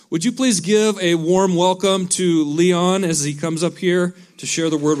Would you please give a warm welcome to Leon as he comes up here to share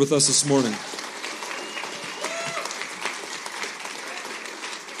the word with us this morning?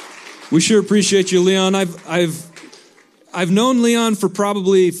 We sure appreciate you, Leon. I've known Leon for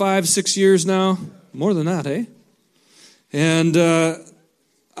probably 5-6 years now, more than that, eh? And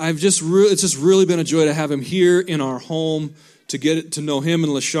it's just really been a joy to have him here in our home, to get to know him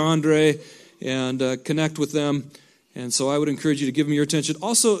and LaShondre and connect with them. And so I would encourage you to give them your attention.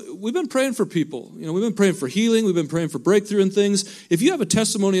 Also, we've been praying for people. We've been praying for healing. We've been praying for breakthrough and things. If you have a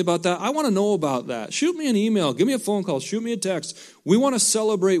testimony about that, I want to know about that. Shoot me an email. Give me a phone call. Shoot me a text. We want to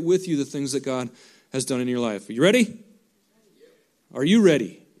celebrate with you the things that God has done in your life. Are you ready? Are you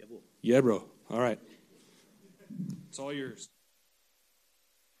ready? Yeah, bro. All right. It's all yours.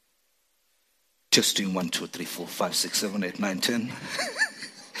 Just doing 1, 2, 3, 4, 5, 6, 7, 8, 9, 10.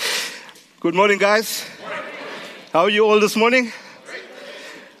 Good morning, guys. How are you all this morning?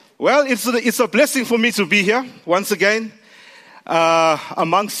 Well, it's a blessing for me to be here once again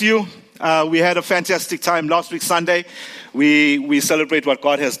amongst you. We had a fantastic time last week, Sunday. We celebrate what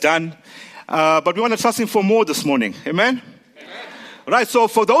God has done. But we want to trust Him for more this morning. Amen? Right, so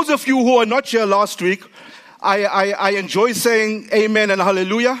for those of you who are not here last week, I enjoy saying amen and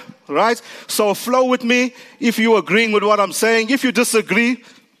hallelujah, right? So flow with me if you're agreeing with what I'm saying. If you disagree,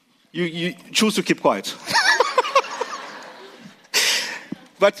 you choose to keep quiet.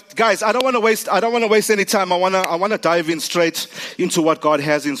 But guys, I don't want to waste any time. I want to dive in straight into what God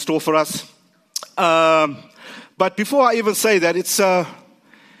has in store for us. But before I even say that, it's a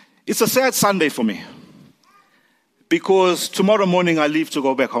sad Sunday for me, because tomorrow morning I leave to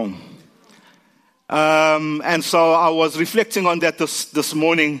go back home. And so I was reflecting on that this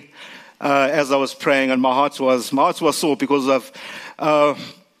morning as I was praying, and my heart was sore because of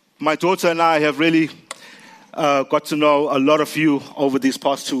my daughter and I have really got to know a lot of you over these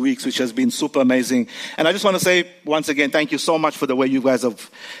past 2 weeks, which has been super amazing. And I just want to say once again, thank you so much for the way you guys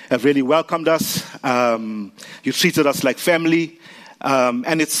have really welcomed us. You treated us like family.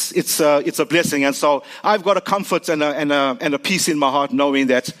 And it's a blessing. And so I've got a comfort and a peace in my heart knowing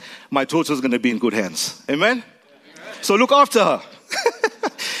that my daughter is going to be in good hands. Amen? So look after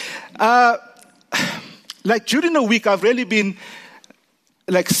her. Like during the week, I've really been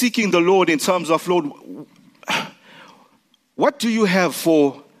like seeking the Lord in terms of, Lord, what do you have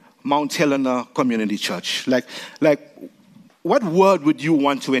for Mount Helena Community Church? Like what word would you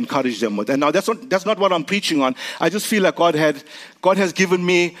want to encourage them with? And now that's not what I'm preaching on. I just feel like God has given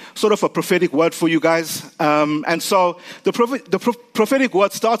me sort of a prophetic word for you guys. And so the prophetic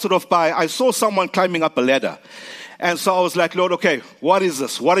word started off by, I saw someone climbing up a ladder. And so I was like, Lord, okay, what is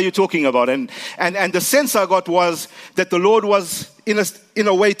this? What are you talking about? And the sense I got was that the Lord was in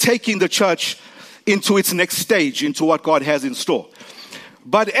a way taking the church into its next stage, into what God has in store.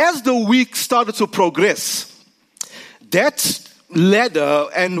 But as the week started to progress, that ladder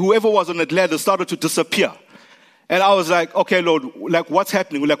and whoever was on that ladder started to disappear. And I was like, okay, Lord, like what's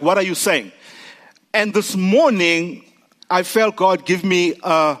happening? Like, what are you saying? And this morning, I felt God give me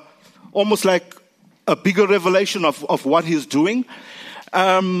almost like a bigger revelation of what He's doing.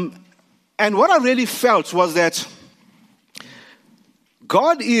 And what I really felt was that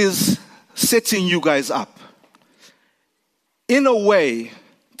God is setting you guys up in a way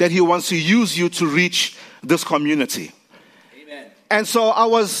that He wants to use you to reach this community. Amen. And so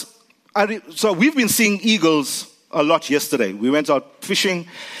so we've been seeing eagles a lot yesterday. We went out fishing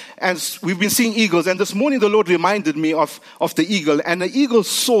and we've been seeing eagles. And this morning the Lord reminded me of the eagle. And the eagle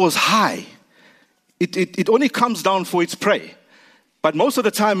soars high. It only comes down for its prey. But most of the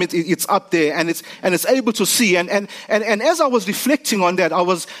time it's up there and it's able to see. And as I was reflecting on that, I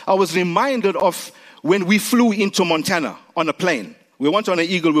was reminded of when we flew into Montana on a plane. We weren't on an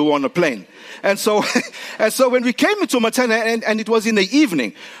eagle, we were on a plane. And so when we came into Montana, and it was in the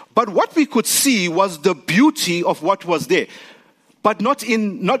evening, but what we could see was the beauty of what was there, but not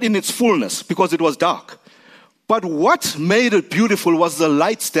in its fullness, because it was dark. But what made it beautiful was the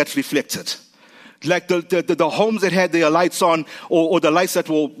lights that reflected. Like the homes that had their lights on, or the lights that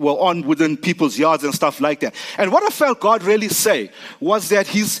were on within people's yards and stuff like that. And what I felt God really say was that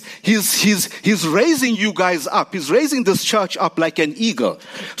He's raising you guys up. He's raising this church up like an eagle,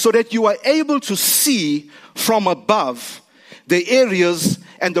 so that you are able to see from above the areas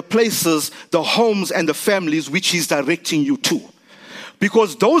and the places, the homes and the families which He's directing you to.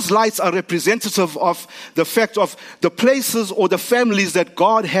 Because those lights are representative of the fact of the places or the families that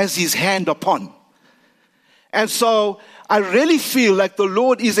God has His hand upon. And so I really feel like the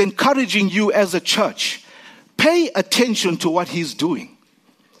Lord is encouraging you as a church. Pay attention to what He's doing.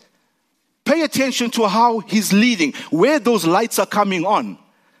 Pay attention to how He's leading, where those lights are coming on.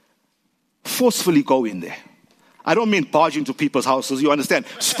 forcefully go in there. I don't mean barge into people's houses, you understand?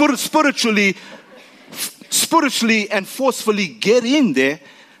 Spiritually and forcefully get in there,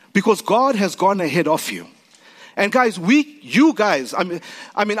 because God has gone ahead of you. And guys,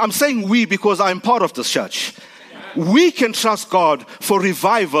 I'm saying we because I'm part of this church. We can trust God for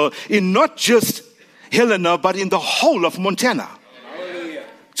revival in not just Helena, but in the whole of Montana. Hallelujah.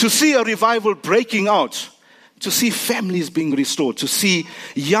 To see a revival breaking out, to see families being restored, to see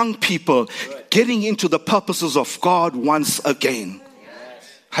young people getting into the purposes of God once again. Yes.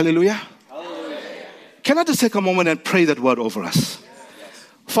 Hallelujah. Hallelujah. Can I just take a moment and pray that word over us?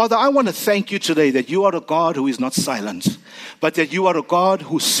 Father, I want to thank you today that you are a God who is not silent, but that you are a God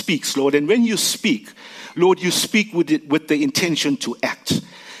who speaks, Lord. And when you speak, Lord, you speak with the intention to act.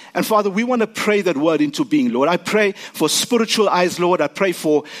 And Father, we want to pray that word into being, Lord. I pray for spiritual eyes, Lord. I pray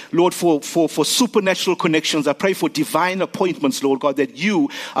for, Lord, for supernatural connections. I pray for divine appointments, Lord God, that you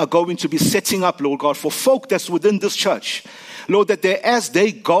are going to be setting up, Lord God, for folk that's within this church. Lord, that as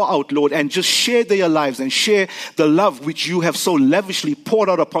they go out, Lord, and just share their lives and share the love which you have so lavishly poured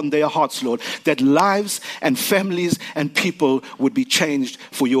out upon their hearts, Lord, that lives and families and people would be changed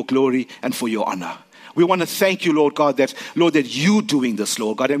for your glory and for your honor. We want to thank you, Lord God, that you doing this,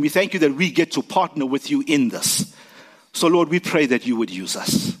 Lord God, and we thank you that we get to partner with you in this. So, Lord, we pray that you would use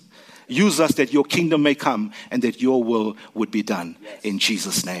us. Use us that your kingdom may come and that your will would be done. Yes. In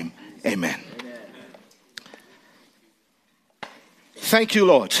Jesus' name, amen. Thank you,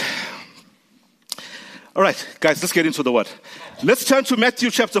 Lord. All right, guys, let's get into the word. Let's turn to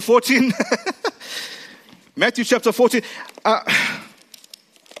Matthew chapter 14. Matthew chapter 14.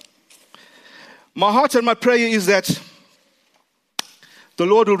 My heart and my prayer is that the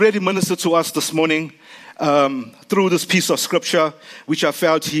Lord already ministered to us this morning through this piece of scripture, which I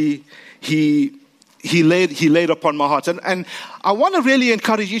felt He laid upon my heart. And I want to really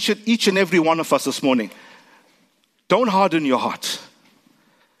encourage each and every one of us this morning. Don't harden your heart.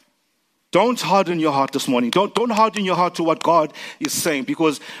 Don't harden your heart this morning. Don't harden your heart to what God is saying,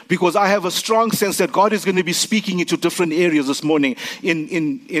 because I have a strong sense that God is going to be speaking into different areas this morning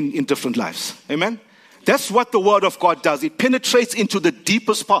in different lives. Amen? That's what the word of God does. It penetrates into the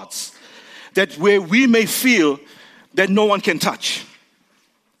deepest parts, that where we may feel that no one can touch.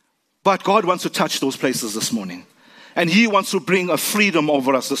 But God wants to touch those places this morning. And he wants to bring a freedom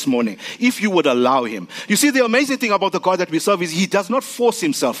over us this morning, if you would allow him. You see, the amazing thing about the God that we serve is he does not force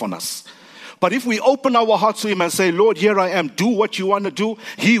himself on us. But if we open our hearts to him and say, Lord, here I am, do what you want to do,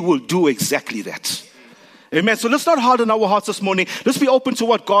 he will do exactly that. Amen. So let's not harden our hearts this morning. Let's be open to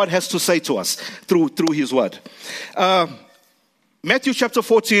what God has to say to us through his word. Matthew chapter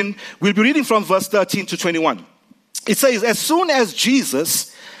 14, we'll be reading from verse 13 to 21. It says, as soon as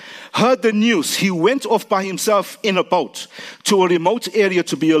Jesus heard the news, he went off by himself in a boat to a remote area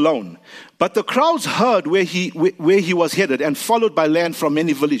to be alone. But the crowds heard where he was headed and followed by land from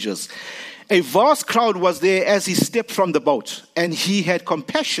many villages. A vast crowd was there as he stepped from the boat, and he had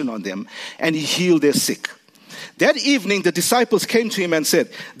compassion on them, and he healed their sick. That evening, the disciples came to him and said,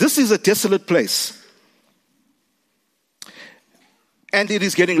 this is a desolate place, and it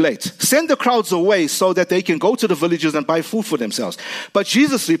is getting late. Send the crowds away so that they can go to the villages and buy food for themselves. But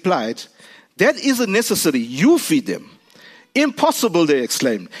Jesus replied, that isn't necessary. You feed them. Impossible, they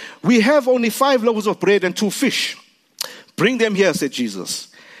exclaimed. We have only 5 loaves of bread and 2 fish. Bring them here, said Jesus.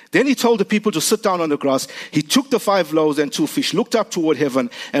 Then he told the people to sit down on the grass. He took the 5 loaves and 2 fish, looked up toward heaven,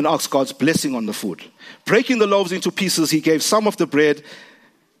 and asked God's blessing on the food. Breaking the loaves into pieces, he gave some of the bread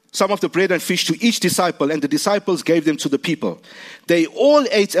and fish to each disciple, and the disciples gave them to the people. They all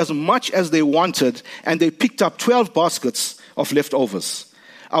ate as much as they wanted, and they picked up 12 baskets of leftovers.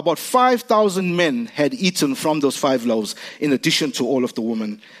 About 5,000 men had eaten from those 5 loaves, in addition to all of the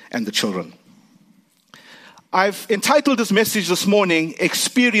women and the children. I've entitled this message this morning,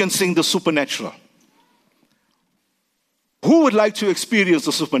 Experiencing the Supernatural. Who would like to experience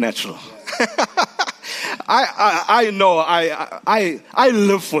the supernatural? I know, I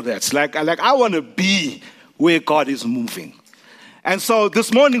live for that. Like I want to be where God is moving. And so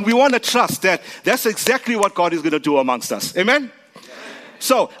this morning we want to trust that that's exactly what God is going to do amongst us. Amen?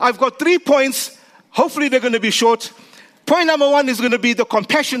 So I've got 3 points. Hopefully they're going to be short. Point number 1 is going to be the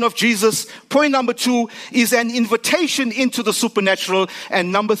compassion of Jesus. Point number 2 is an invitation into the supernatural.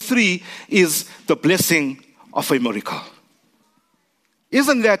 And number 3 is the blessing of a miracle.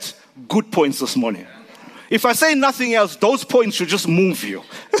 Isn't that good points this morning? If I say nothing else, those points should just move you.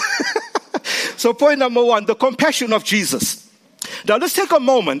 So point number 1, the compassion of Jesus. Now let's take a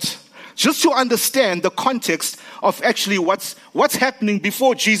moment just to understand the context of actually what's happening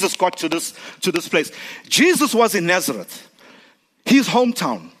before Jesus got to this place. Jesus was in Nazareth, his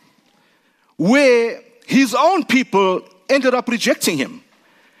hometown. where his own people ended up rejecting him.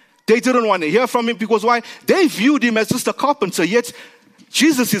 They didn't want to hear from him because why? They viewed him as just a carpenter, yet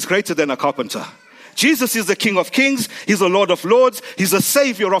Jesus is greater than a carpenter. Jesus is the King of Kings. He's the Lord of Lords. He's the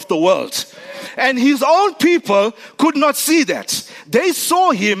Savior of the world. And his own people could not see that. They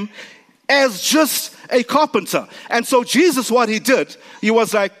saw him as just a carpenter. And so Jesus, what he did, he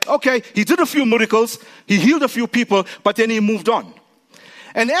was like, okay, he did a few miracles. He healed a few people, but then he moved on.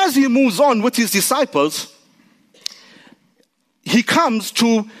 And as he moves on with his disciples, he comes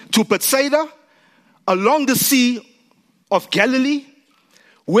to Bethsaida along the Sea of Galilee,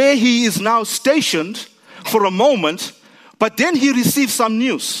 where he is now stationed for a moment, but then he receives some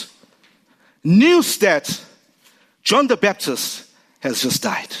news. News that John the Baptist has just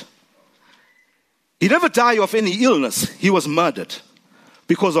died. He never died of any illness. He was murdered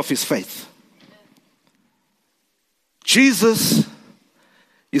because of his faith. Jesus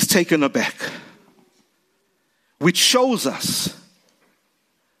is taken aback, which shows us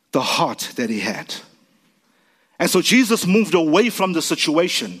the heart that he had. And so Jesus moved away from the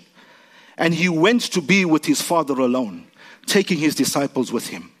situation and he went to be with his Father alone, taking his disciples with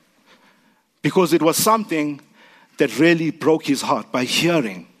him. Because it was something that really broke his heart by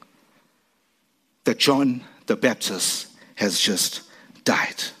hearing that John the Baptist has just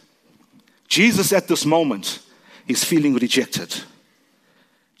died. Jesus at this moment is feeling rejected.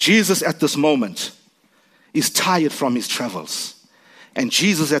 Jesus at this moment is tired from his travels. And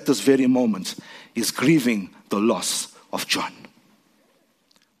Jesus at this very moment is grieving the loss of John.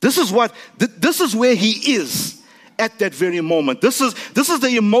 This is where he is at that very moment. This is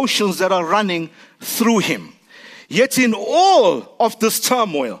the emotions that are running through him. Yet in all of this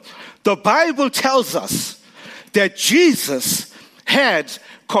turmoil, the Bible tells us that Jesus had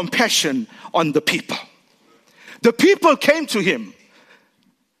compassion on the people. The people came to him.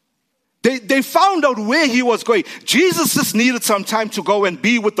 They found out where he was going. Jesus just needed some time to go and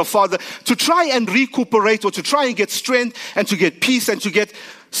be with the Father, to try and recuperate or to try and get strength and to get peace and to get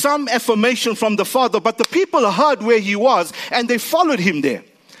some affirmation from the Father. But the people heard where he was and they followed him there.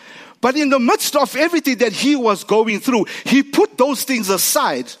 But in the midst of everything that he was going through, he put those things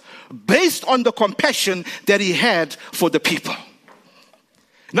aside based on the compassion that he had for the people.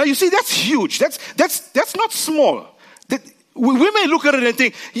 Now you see, that's huge. That's not small. We may look at it and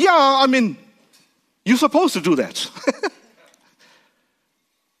think, yeah, I mean, you're supposed to do that.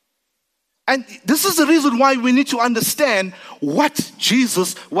 And this is the reason why we need to understand what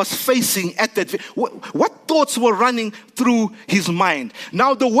Jesus was facing at that. What thoughts were running through his mind.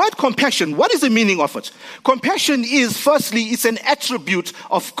 Now, the word compassion, what is the meaning of it? Compassion is, firstly, it's an attribute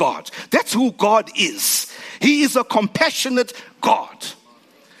of God. That's who God is. He is a compassionate God.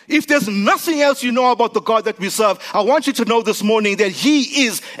 If there's nothing else you know about the God that we serve, I want you to know this morning that he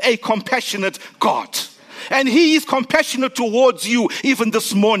is a compassionate God. And he is compassionate towards you even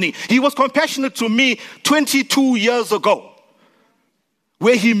this morning. He was compassionate to me 22 years ago,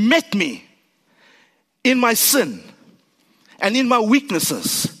 where he met me in my sin and in my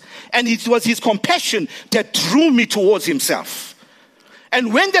weaknesses. And it was his compassion that drew me towards himself.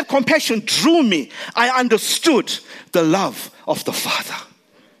 And when that compassion drew me, I understood the love of the Father.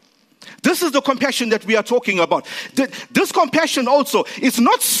 This is the compassion that we are talking about. This compassion also is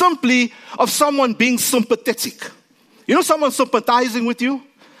not simply of someone being sympathetic. You know, someone sympathizing with you?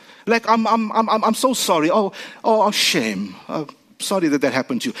 Like, I'm so sorry. Oh, shame. Sorry that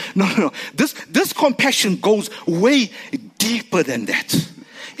happened to you. No. This compassion goes way deeper than that.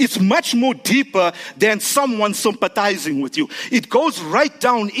 It's much more deeper than someone sympathizing with you. It goes right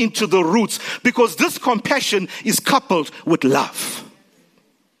down into the roots because this compassion is coupled with love.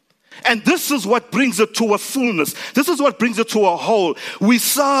 And this is what brings it to a fullness. This is what brings it to a whole. We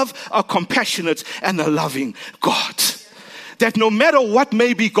serve a compassionate and a loving God. That no matter what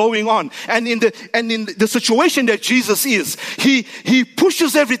may be going on, and in the situation that Jesus is, he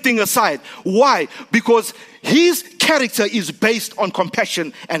pushes everything aside. Why? Because his character is based on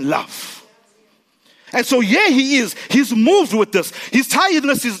compassion and love. And so here he is. He's moved with this. His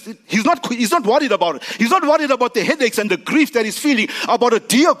tiredness he's not worried about it. He's not worried about the headaches and the grief that he's feeling about a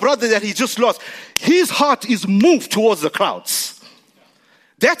dear brother that he just lost. His heart is moved towards the crowds.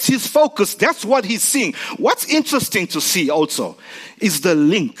 That's his focus. That's what he's seeing. What's interesting to see also is the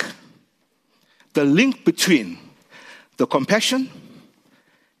link between the compassion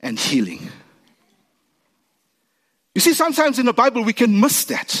and healing. You see, sometimes in the Bible we can miss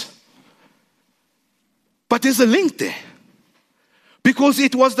that. But there's a link there. Because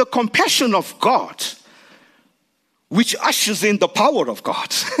it was the compassion of God which ushers in the power of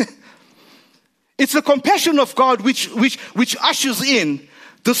God. It's the compassion of God which ushers in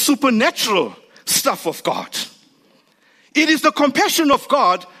the supernatural stuff of God. It is the compassion of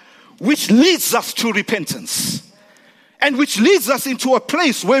God which leads us to repentance and which leads us into a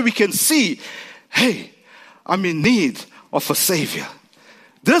place where we can see, hey, I'm in need of a Savior.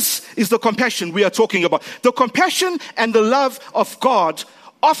 This is the compassion we are talking about. The compassion and the love of God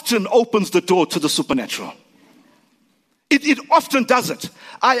often opens the door to the supernatural. It often does it.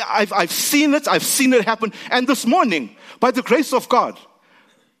 I've seen it. I've seen it happen. And this morning, by the grace of God,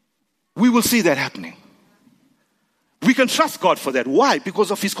 we will see that happening. We can trust God for that. Why? Because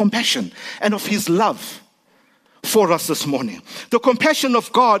of His compassion and of His love for us this morning. The compassion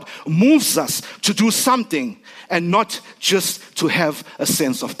of God moves us to do something and not just to have a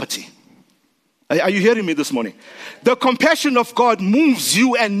sense of pity. Are you hearing me this morning? The compassion of God moves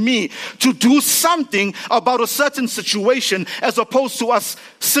you and me to do something about a certain situation as opposed to us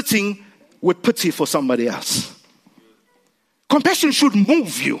sitting with pity for somebody else. Compassion should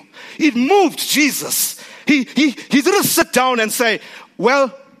move you. It moved Jesus. He didn't sit down and say,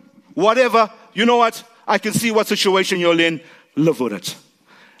 well, whatever, you know what? I can see what situation you're in. Live with it.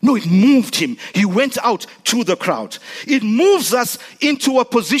 No, it moved him. He went out to the crowd. It moves us into a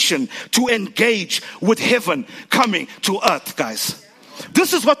position to engage with heaven coming to earth, guys.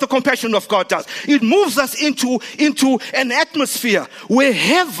 This is what the compassion of God does. It moves us into an atmosphere where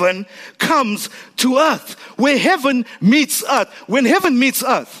heaven comes to earth, where heaven meets earth. When heaven meets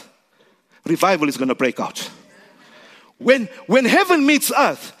earth, revival is going to break out. When heaven meets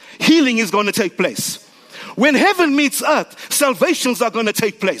earth, healing is going to take place. When heaven meets earth, salvations are going to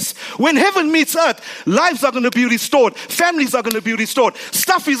take place. When heaven meets earth, lives are going to be restored. Families are going to be restored.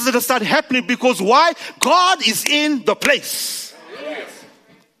 Stuff is going to start happening because why? God is in the place. Yes.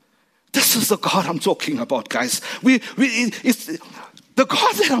 This is the God I'm talking about, guys. It's the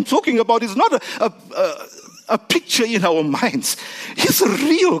God that I'm talking about is not a picture in our minds. He's a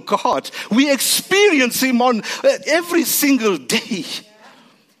real God. We experience Him on every single day.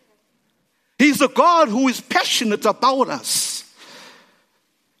 He's a God who is passionate about us.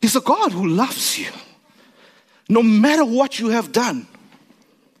 He's a God who loves you. No matter what you have done.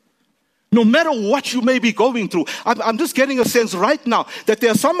 No matter what you may be going through. I'm just getting a sense right now that there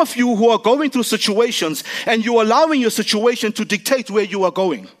are some of you who are going through situations and you're allowing your situation to dictate where you are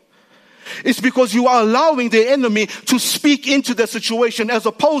going. It's because you are allowing the enemy to speak into the situation as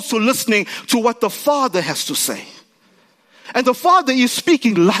opposed to listening to what the Father has to say. And the Father is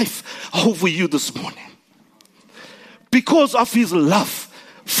speaking life over you this morning because of His love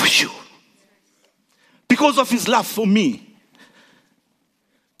for you, because of His love for me.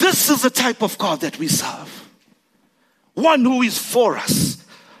 This is the type of God that we serve. One who is for us,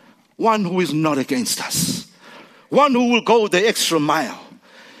 one who is not against us, one who will go the extra mile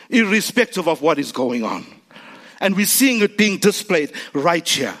irrespective of what is going on. And we're seeing it being displayed right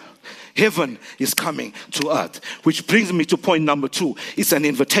here. Heaven is coming to earth, which brings me to point number 2. It's an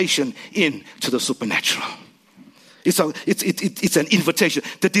invitation into the supernatural. It's an invitation.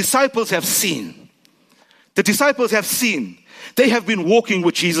 The disciples have seen. The disciples have seen. They have been walking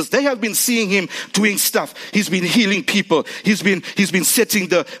with Jesus. They have been seeing Him doing stuff. He's been healing people. He's been setting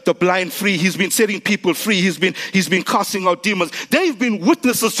the blind free. He's been setting people free. He's been casting out demons. They've been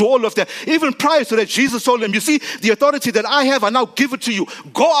witnesses to all of that. Even prior to that, Jesus told them, you see, the authority that I have, I now give it to you.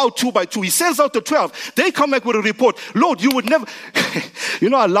 Go out 2 by 2. He sends out the 12. They come back with a report. Lord, you would never...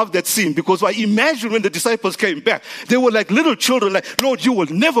 I love that scene because I imagine when the disciples came back, they were like little children, like, Lord, you will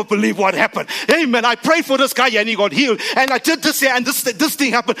never believe what happened. Amen. I prayed for this guy and he got healed. And I did this here and this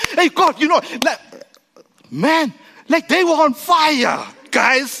thing happened. Hey, God, they were on fire,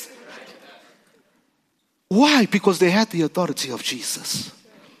 guys. Why? Because they had the authority of Jesus.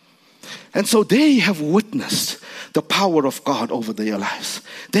 And so they have witnessed the power of God over their lives.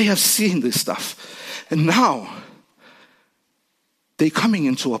 They have seen this stuff. And now, they're coming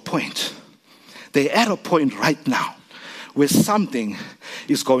into a point. They're at a point right now where something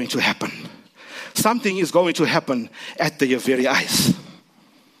is going to happen. Something is going to happen at their very eyes.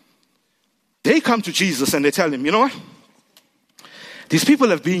 They come to Jesus and they tell Him, you know what? These people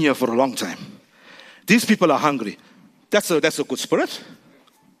have been here for a long time. These people are hungry. That's a good spirit.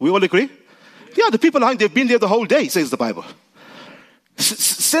 We all agree? Yeah, the people are hungry. They've been there the whole day, says the Bible.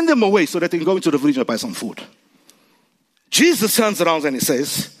 Send them away so that they can go into the village and buy some food. Jesus turns around and He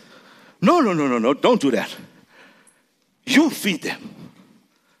says, no, don't do that. You feed them.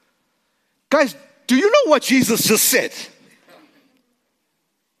 Guys, do you know what Jesus just said?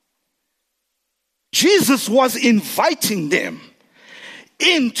 Jesus was inviting them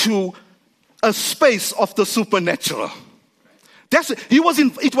into a space of the supernatural.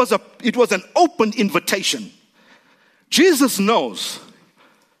 It was an open invitation. Jesus knows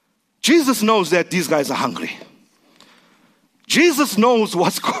Jesus knows that these guys are hungry. Jesus knows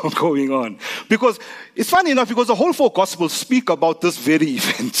what's going on. Because it's funny enough, because the whole four Gospels speak about this very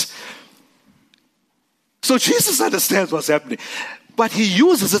event. So Jesus understands what's happening. But he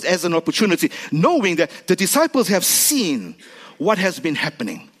uses it as an opportunity, knowing that the disciples have seen what has been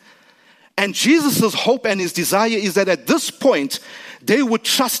happening. And Jesus' hope and his desire is that at this point, they would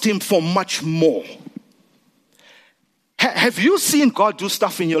trust him for much more. Have you seen God do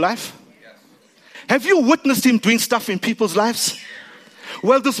stuff in your life? Yes. Have you witnessed him doing stuff in people's lives?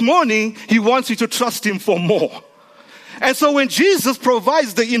 Well, this morning, he wants you to trust him for more. And so when Jesus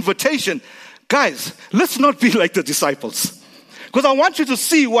provides the invitation, guys, let's not be like the disciples. Because I want you to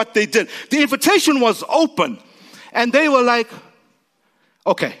see what they did. The invitation was open. And they were like,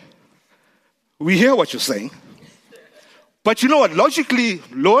 okay, we hear what you're saying. But you know what? Logically,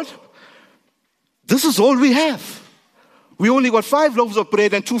 Lord, this is all we have. We only got 5 loaves of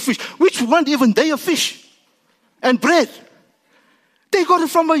bread and 2 fish, which weren't even they a fish and bread. They got it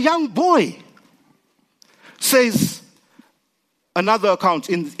from a young boy. Says another account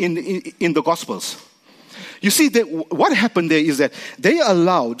in the Gospels. You see, what happened there is that they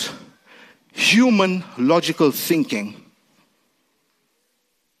allowed human logical thinking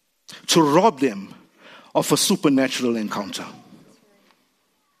to rob them of a supernatural encounter.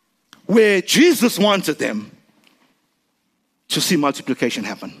 Where Jesus wanted them to see multiplication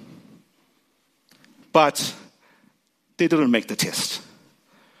happen. But they didn't make the test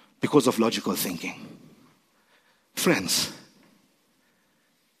because of logical thinking. Friends,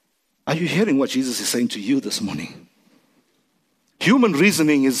 are you hearing what Jesus is saying to you this morning? Human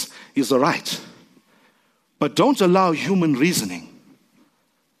reasoning is all right. But don't allow human reasoning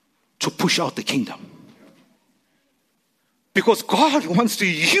to push out the kingdom. Because God wants to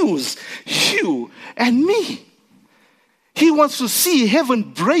use you and me. He wants to see heaven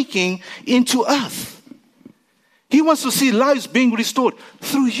breaking into earth. He wants to see lives being restored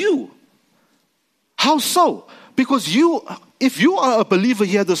through you. How so? Because if you are a believer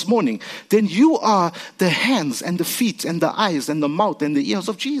here this morning, then you are the hands and the feet and the eyes and the mouth and the ears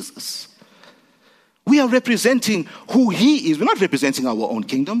of Jesus. We are representing who he is. We're not representing our own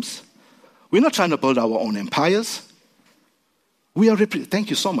kingdoms. We're not trying to build our own empires. We are thank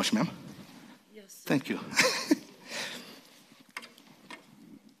you so much, ma'am. Yes. Thank you.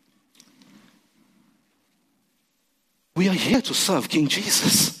 We are here to serve King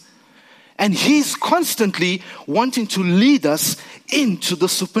Jesus. And he's constantly wanting to lead us into the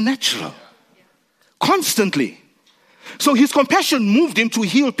supernatural. Constantly. So his compassion moved him to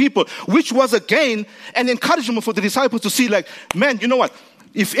heal people, which was again an encouragement for the disciples to see like, man, you know what?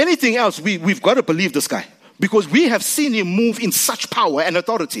 If anything else, we've got to believe this guy. Because we have seen him move in such power and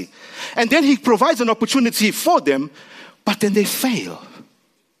authority. And then he provides an opportunity for them, but then they fail.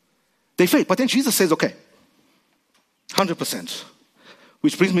 They fail. But then Jesus says, okay, 100%.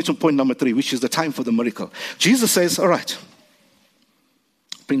 Which brings me to point number 3, which is the time for the miracle. Jesus says, all right,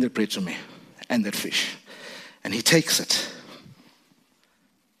 bring that bread to me and that fish. And he takes it.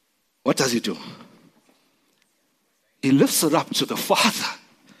 What does he do? He lifts it up to the Father.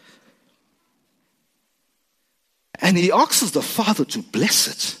 And he asks the Father to bless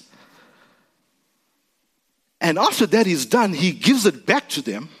it. And after that is done, he gives it back to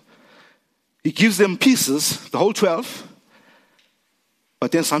them. He gives them pieces, the whole 12.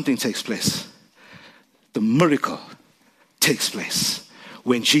 But then something takes place. The miracle takes place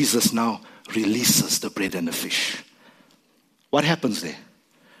when Jesus now releases the bread and the fish. What happens there?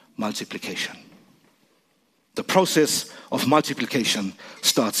 Multiplication. The process of multiplication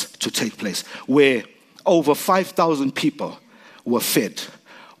starts to take place, where over 5,000 people were fed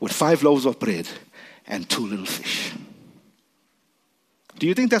with 5 loaves of bread and 2 little fish. Do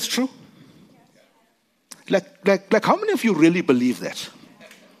you think that's true? Like how many of you really believe that?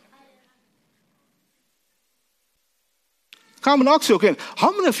 Come and ask you again.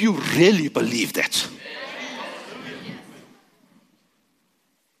 How many of you really believe that?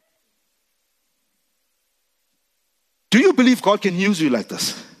 Do you believe God can use you like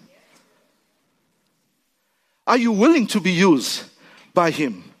this? Are you willing to be used by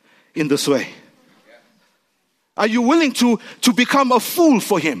him in this way? Are you willing to become a fool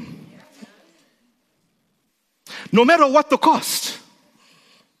for him? No matter what the cost.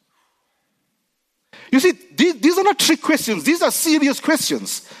 You see, these are not trick questions. These are serious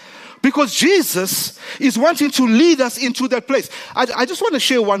questions. Because Jesus is wanting to lead us into that place. I just want to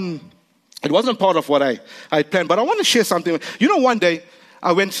share one. It wasn't part of what I planned, but I want to share something. You know, one day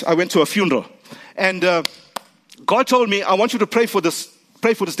I went to a funeral. And God told me, I want you to pray for this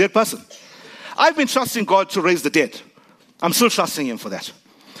dead person. I've been trusting God to raise the dead. I'm still trusting him for that.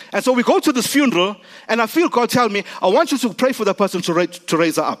 And so we go to this funeral, and I feel God tell me, I want you to pray for that person to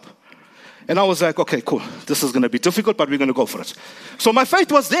raise her up. And I was like, okay, cool. This is going to be difficult, but we're going to go for it. So my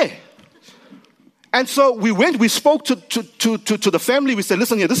faith was there. And so we went, we spoke to the family. We said,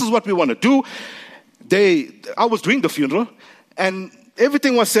 listen here, this is what we want to do. I was doing the funeral, and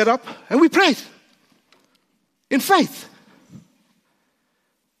everything was set up, and we prayed in faith.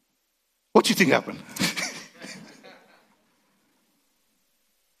 What do you think happened?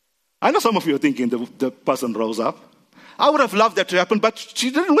 I know some of you are thinking the person rose up. I would have loved that to happen, but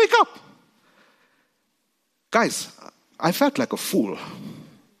she didn't wake up. Guys, I felt like a fool,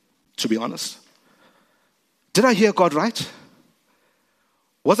 to be honest. Did I hear God right?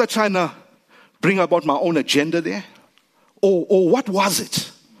 Was I trying to bring about my own agenda there? Or what was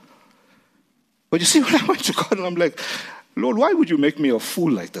it? But you see, when I went to God and I'm like, Lord, why would you make me a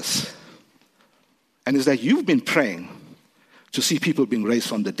fool like this? And it's like, you've been praying to see people being raised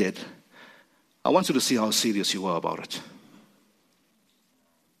from the dead. I want you to see how serious you were about it.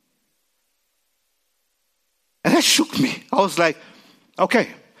 And that shook me. I was like, okay,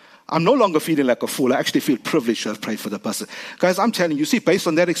 I'm no longer feeling like a fool. I actually feel privileged to have prayed for the person. Guys, I'm telling you, see, based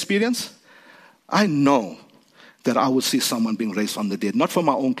on that experience, I know that I will see someone being raised from the dead, not for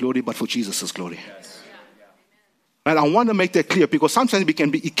my own glory, but for Jesus' glory. Yes. And I want to make that clear, because sometimes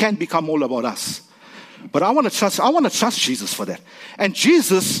it can become all about us. But I want to trust Jesus for that. And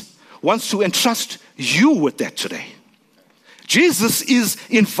Jesus wants to entrust you with that today. Jesus is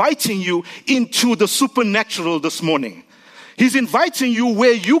inviting you into the supernatural this morning. He's inviting you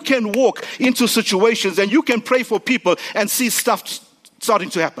where you can walk into situations and you can pray for people and see stuff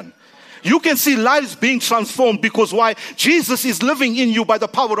starting to happen. You can see lives being transformed, because why? Jesus is living in you by the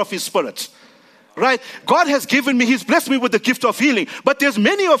power of His Spirit. Right? God has given me, He's blessed me with the gift of healing. But there's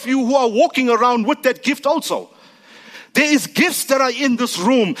many of you who are walking around with that gift also. There is gifts that are in this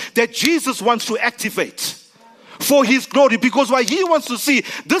room that Jesus wants to activate for His glory, because why? He wants to see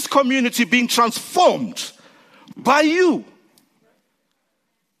this community being transformed by you.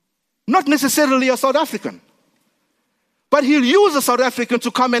 Not necessarily a South African, but He'll use a South African to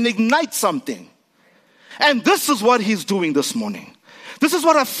come and ignite something. And this is what He's doing this morning. This is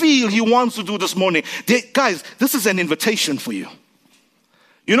what I feel He wants to do this morning. Guys, this is an invitation for you.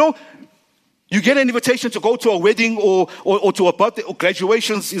 You know, you get an invitation to go to a wedding or to a birthday, or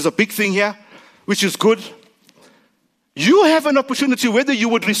graduations is a big thing here, which is good. You have an opportunity whether you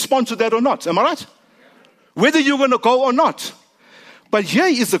would respond to that or not. Am I right? Whether you're going to go or not. But here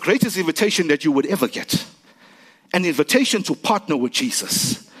is the greatest invitation that you would ever get. An invitation to partner with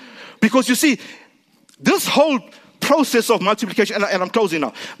Jesus. Because you see, this whole process of multiplication, and I'm closing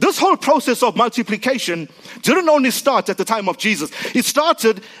now. This whole process of multiplication didn't only start at the time of Jesus. It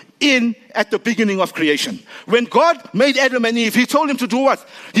started at the beginning of creation. When God made Adam and Eve, He told him to do what?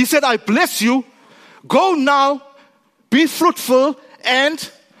 He said, I bless you. Go now, be fruitful,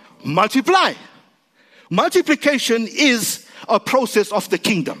 and multiply. Multiplication is a process of the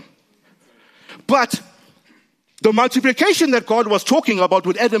kingdom. But the multiplication that God was talking about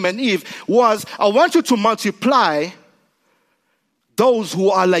with Adam and Eve was, I want you to multiply those who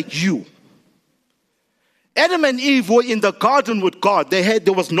are like you. Adam and Eve were in the garden with God.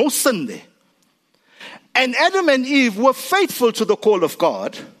 There was no sin there. And Adam and Eve were faithful to the call of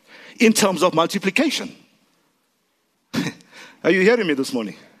God in terms of multiplication. Are you hearing me this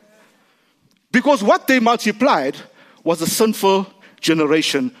morning? Because what they multiplied was a sinful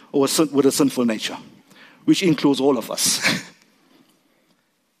generation with a sinful nature, which includes all of us.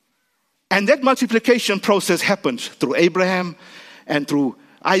 And that multiplication process happened through Abraham and through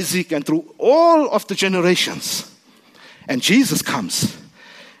Isaac and through all of the generations. And Jesus comes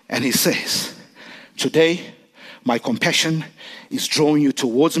and He says, today my compassion is drawing you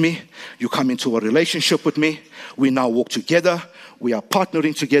towards me. You come into a relationship with me. We now walk together. We are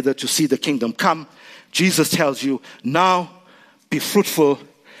partnering together to see the kingdom come. Jesus tells you, now be fruitful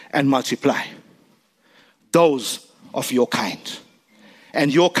and multiply. Those of your kind.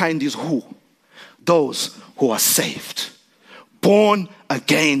 And your kind is who? Those who are saved. Born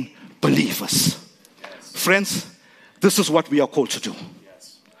again believers. Yes. Friends, this is what we are called to do.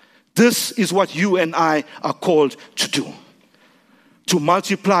 Yes. This is what you and I are called to do. To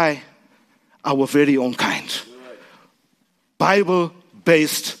multiply our very own kind. Good.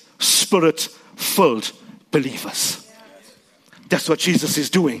 Bible-based, Spirit-filled believers. Yes. That's what Jesus is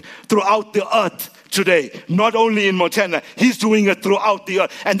doing throughout the earth today, not only in Montana, He's doing it throughout the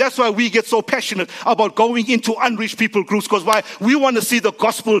earth. And that's why we get so passionate about going into unreached people groups, because why? We want to see the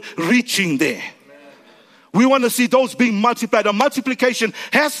gospel reaching there. We want to see those being multiplied. A multiplication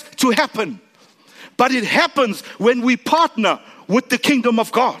has to happen. But it happens when we partner with the kingdom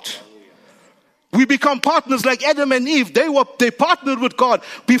of God. We become partners like Adam and Eve. They partnered with God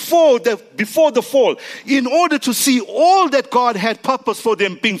before the fall in order to see all that God had purpose for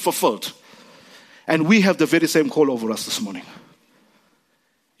them being fulfilled. And we have the very same call over us this morning.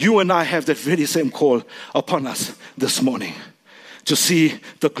 You and I have that very same call upon us this morning, to see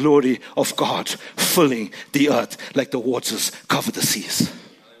the glory of God filling the earth like the waters cover the seas.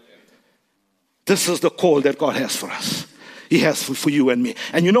 This is the call that God has for us. He has for you and me.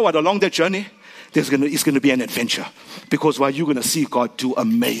 And you know what? Along that journey, it's going to be an adventure. Because while you're going to see God do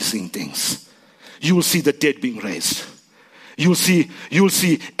amazing things, you will see the dead being raised. You will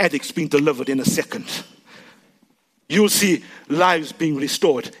see addicts being delivered in a second. You will see lives being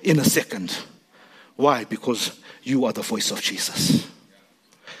restored in a second. Why? Because you are the voice of Jesus.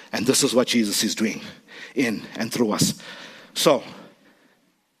 And this is what Jesus is doing in and through us. So,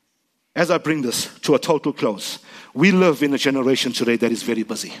 as I bring this to a total close, we live in a generation today that is very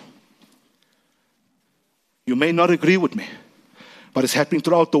busy. You may not agree with me, but it's happening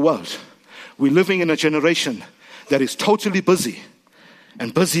throughout the world. We're living in a generation that is totally busy,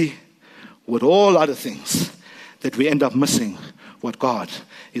 and busy with all other things, that we end up missing what God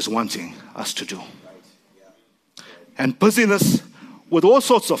is wanting us to do. And busyness with all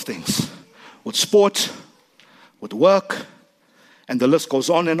sorts of things, with sport, with work, and the list goes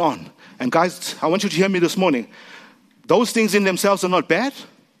on and on. And guys, I want you to hear me this morning. Those things in themselves are not bad,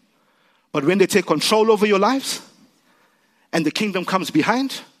 but when they take control over your lives and the kingdom comes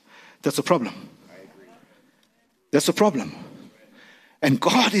behind, that's a problem. That's a problem. And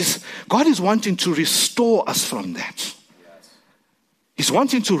God is wanting to restore us from that. He's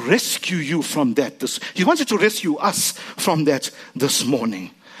wanting to rescue you from that. He wanted to rescue us from that this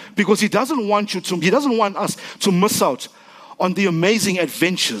morning. Because He doesn't want us to miss out on the amazing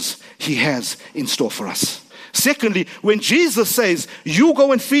adventures He has in store for us. Secondly, when Jesus says, you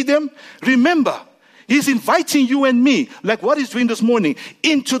go and feed them, remember, He's inviting you and me, like what He's doing this morning,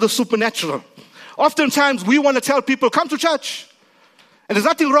 into the supernatural. Oftentimes, we want to tell people, come to church. And there's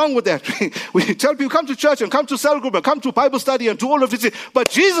nothing wrong with that. We tell people, come to church and come to cell group and come to Bible study and do all of this. But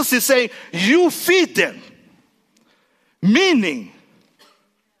Jesus is saying, you feed them. Meaning,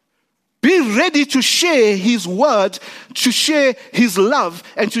 be ready to share His word, to share His love,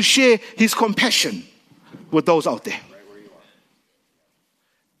 and to share His compassion with those out there.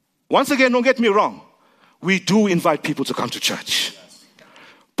 Once again, don't get me wrong. We do invite people to come to church.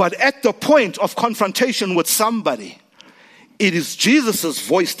 But at the point of confrontation with somebody, it is Jesus'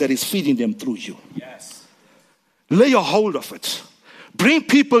 voice that is feeding them through you. Yes. Lay a hold of it. Bring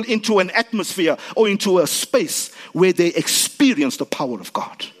people into an atmosphere or into a space where they experience the power of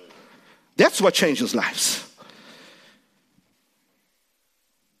God. That's what changes lives.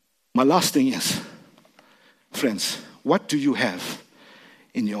 My last thing is, friends, what do you have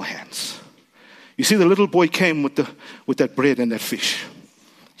in your hands? You see, the little boy came with that bread and that fish.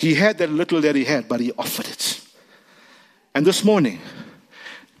 He had that little that he had, but he offered it. And this morning,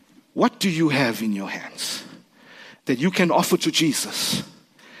 what do you have in your hands that you can offer to Jesus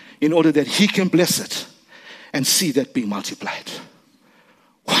in order that He can bless it and see that being multiplied?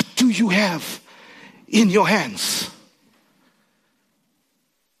 What do you have in your hands?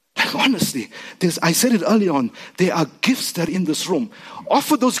 Like honestly, I said it earlier on, there are gifts that are in this room.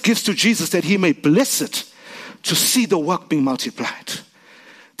 Offer those gifts to Jesus that He may bless it to see the work being multiplied.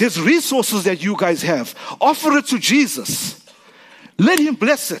 There's resources that you guys have. Offer it to Jesus. Let Him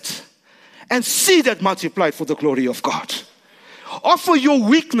bless it and see that multiplied for the glory of God. Offer your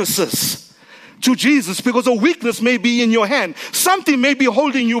weaknesses to Jesus, because a weakness may be in your hand. Something may be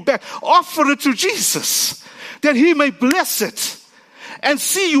holding you back. Offer it to Jesus that He may bless it and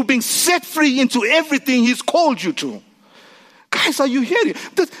see you being set free into everything He's called you to. Guys, are you hearing?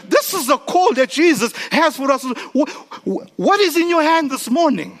 This is the call that Jesus has for us. What is in your hand this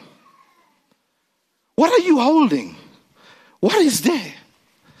morning? What are you holding? What is there?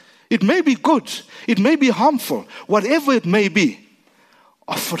 It may be good. It may be harmful. Whatever it may be,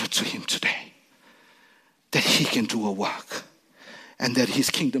 offer it to Him today. That He can do a work and that His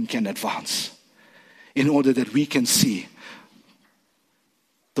kingdom can advance in order that we can see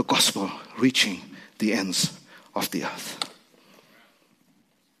the gospel reaching the ends of the earth.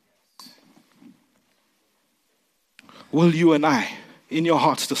 Will you and I, in your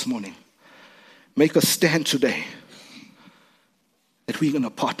hearts this morning, make a stand today that we're going to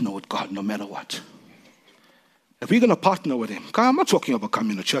partner with God no matter what? That we're going to partner with Him. I'm not talking about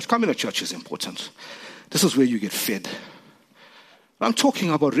coming to church. Coming to church is important. This is where you get fed. I'm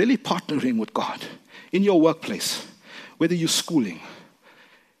talking about really partnering with God in your workplace, whether you're schooling,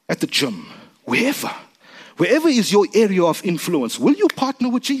 at the gym, wherever Wherever is your area of influence, will you partner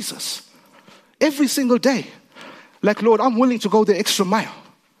with Jesus? Every single day. Like, Lord, I'm willing to go the extra mile.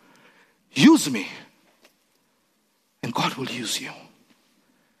 Use me. And God will use you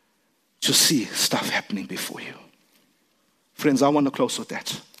to see stuff happening before you. Friends, I want to close with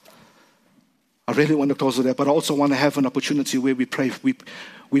that. I really want to close with that, but I also want to have an opportunity where we pray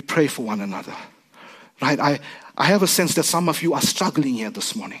for one another. Right? I have a sense that some of you are struggling here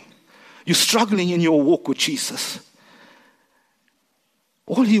this morning. You're struggling in your walk with Jesus.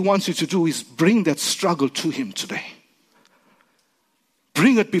 All he wants you to do is bring that struggle to him today.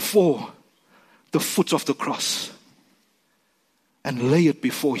 Bring it before the foot of the cross and lay it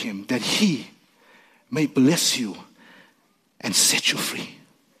before him that he may bless you and set you free.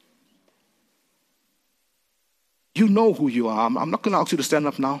 You know who you are. I'm not going to ask you to stand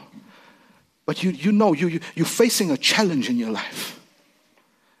up now. But you know you're facing a challenge in your life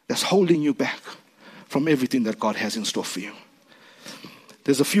that's holding you back from everything that God has in store for you.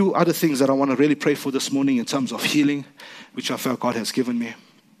 There's a few other things that I want to really pray for this morning in terms of healing, which I felt God has given me.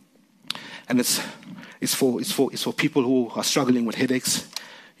 And it's for people who are struggling with headaches.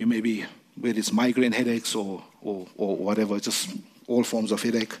 You may be whether it's migraine headaches or whatever, just all forms of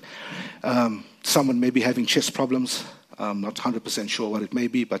headache. Someone may be having chest problems. I'm not 100% sure what it may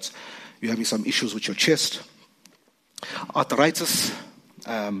be, but you're having some issues with your chest. Arthritis.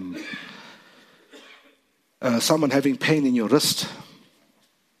 Someone having pain in your wrist.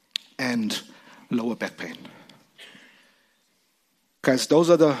 And lower back pain. Guys,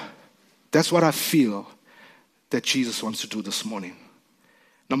 that's what I feel that Jesus wants to do this morning.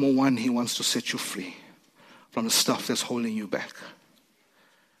 Number one, he wants to set you free from the stuff that's holding you back.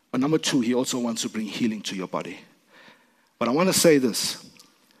 But number two, he also wants to bring healing to your body. But I want to say this.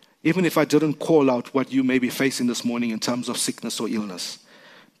 Even if I didn't call out what you may be facing this morning in terms of sickness or illness,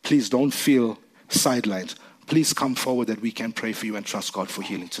 please don't feel sidelined. Please come forward that we can pray for you and trust God for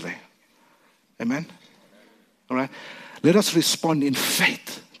healing today. Amen? All right? Let us respond in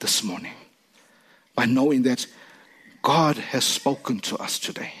faith this morning by knowing that God has spoken to us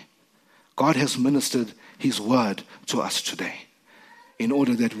today. God has ministered his word to us today in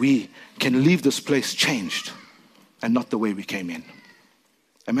order that we can leave this place changed and not the way we came in.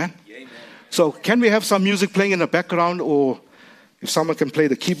 Amen? Amen. So can we have some music playing in the background, or if someone can play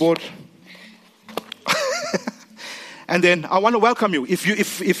the keyboard? And then I want to welcome you. If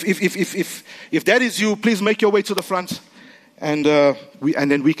that is you, please make your way to the front, and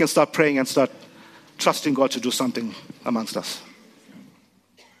then we can start praying and start trusting God to do something amongst us.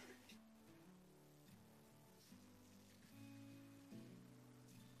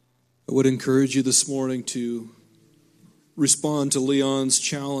 I would encourage you this morning to respond to Leon's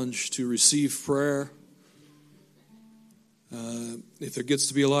challenge to receive prayer. If there gets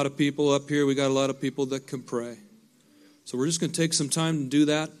to be a lot of people up here, we got a lot of people that can pray. So we're just going to take some time to do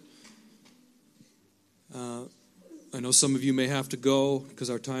that. I know some of you may have to go because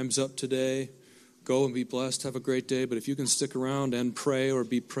our time's up today. Go and be blessed. Have a great day. But if you can stick around and pray or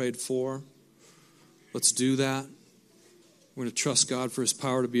be prayed for, let's do that. We're going to trust God for his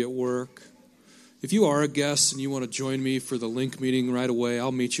power to be at work. If you are a guest and you want to join me for the link meeting right away,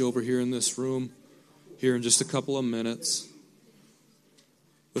 I'll meet you over here in this room here in just a couple of minutes.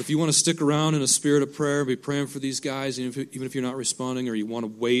 But if you want to stick around in a spirit of prayer, be praying for these guys, even if you're not responding, or you want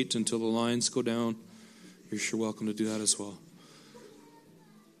to wait until the lines go down, you're sure welcome to do that as well.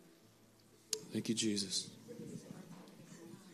 Thank you, Jesus.